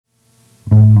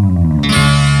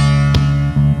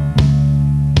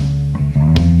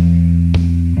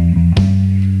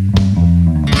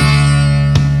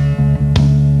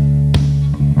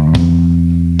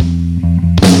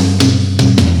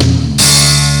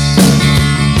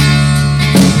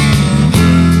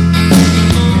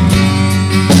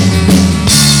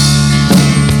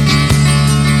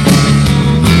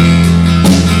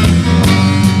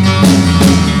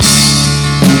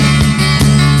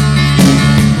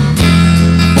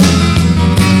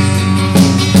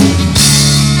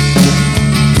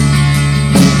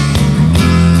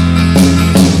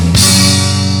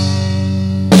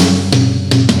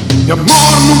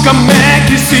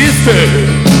quisiste,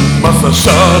 más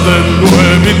allá de lo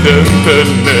evidente,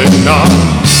 nena.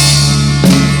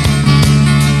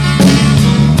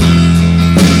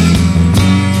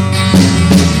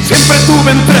 Siempre tuve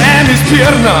entre mis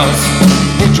piernas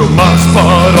mucho más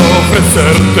para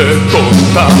ofrecerte,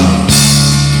 tonta.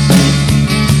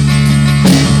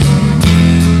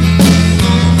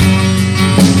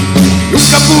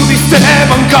 Nunca pudiste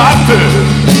bancarte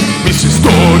mis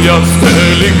historias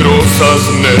peligrosas,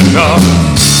 nena.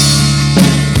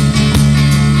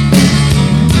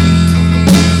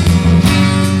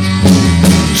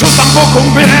 Yo tampoco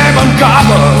me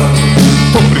bancaba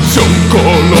tu prisión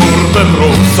color de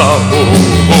rosa, oh,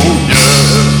 oh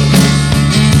yeah.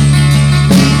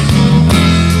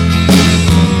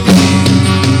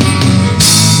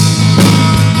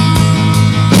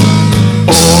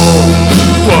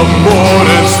 Tu amor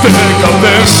es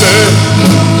decadente.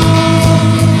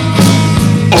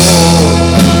 Oh,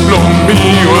 lo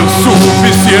mío es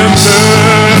suficiente.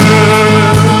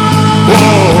 Oh,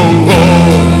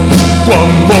 oh, tu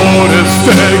amor es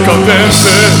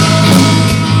decadente.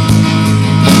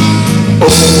 Oh,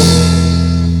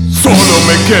 solo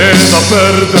me queda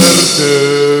perderte.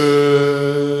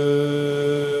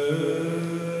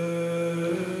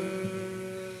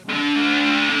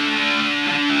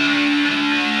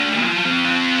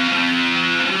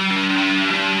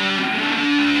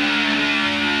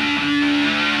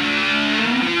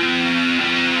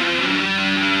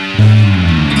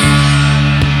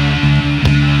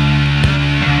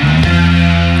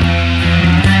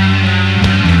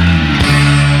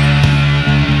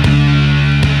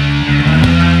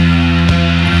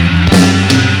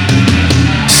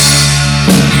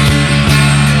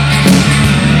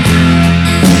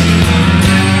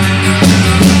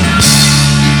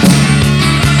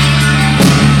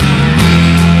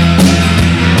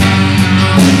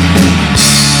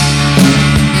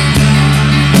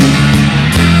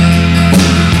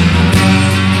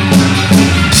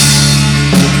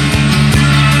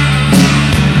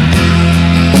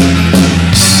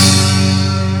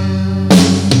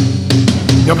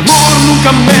 Mi amor,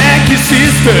 nunca me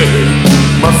quisiste,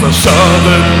 más allá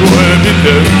de lo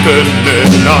evidente,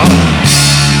 nena.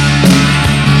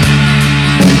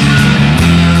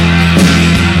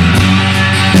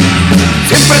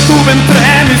 Siempre tuve entre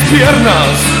mis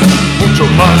piernas mucho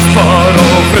más para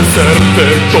ofrecerte,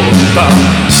 tonta.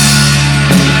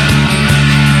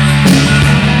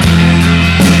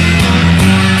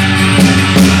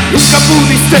 Nunca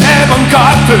pudiste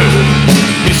bancarte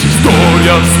mis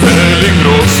historias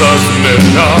peligrosas,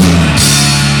 nena.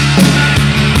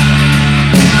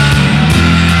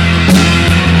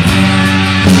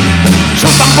 Yo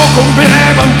tampoco me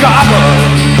bancaba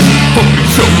tu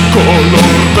prisión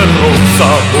color de rosa,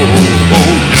 oh,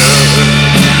 oh yeah.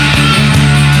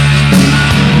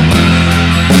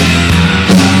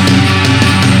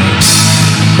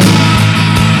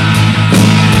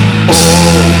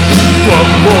 Tu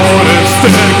amor es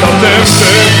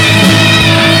decadente.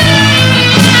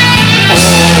 Oh,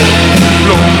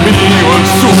 lo mío es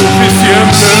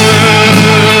suficiente.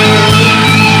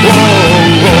 Oh,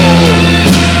 oh,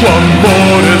 tu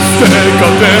amor es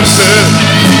decadente.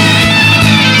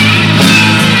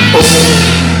 Oh,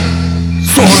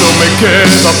 solo me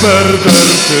queda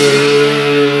perderte.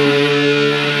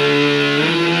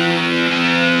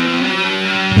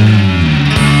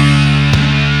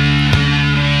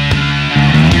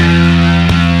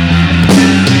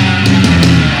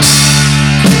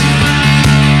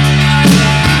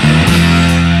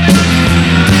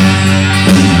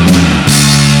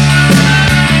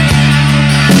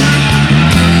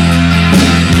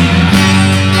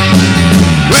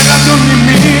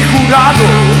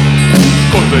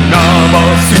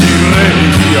 Condenabas y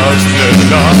reías,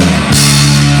 nena.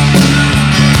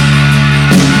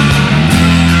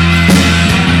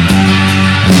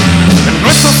 En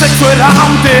nuestro sexo era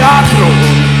un teatro,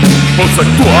 vos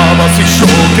actuabas y yo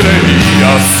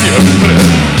creía siempre.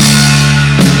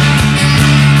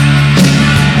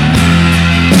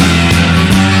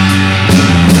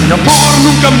 Mi amor,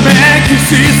 nunca me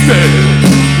quisiste,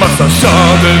 más allá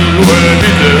de lo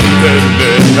evidente,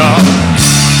 nena.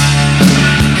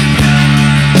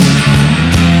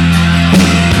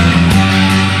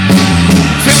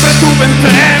 Siempre tuve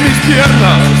entre mis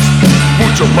piernas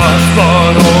mucho más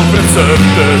para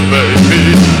ofrecerte, baby.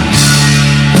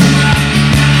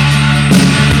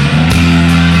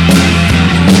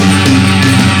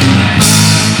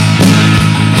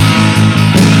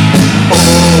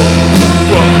 Oh,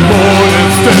 tu amor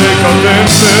es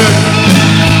decadente.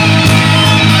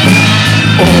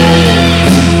 Oh,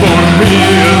 por mí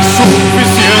es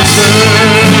suficiente.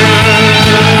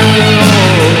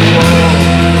 Oh,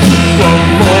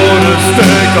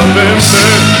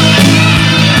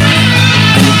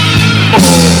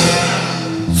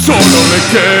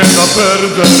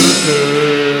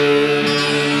 perderte.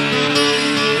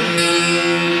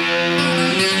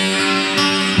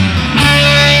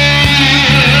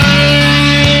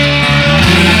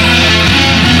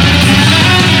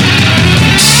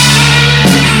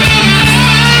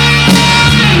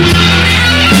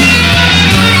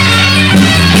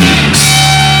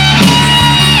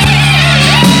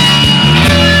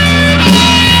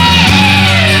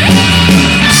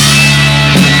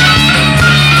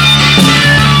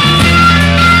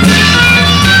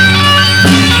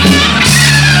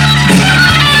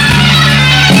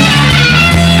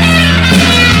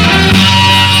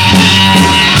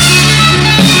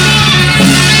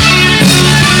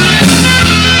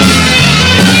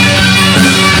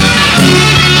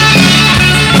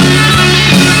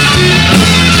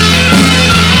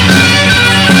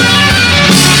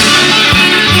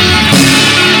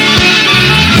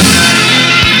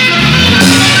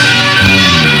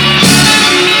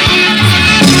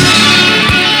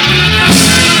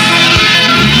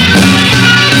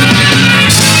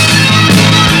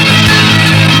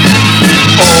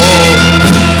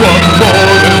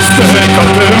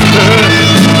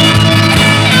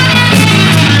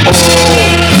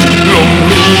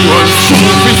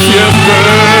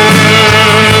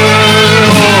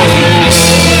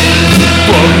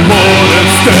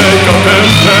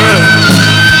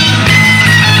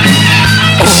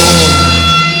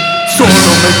 Solo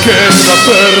me queda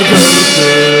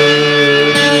perderte.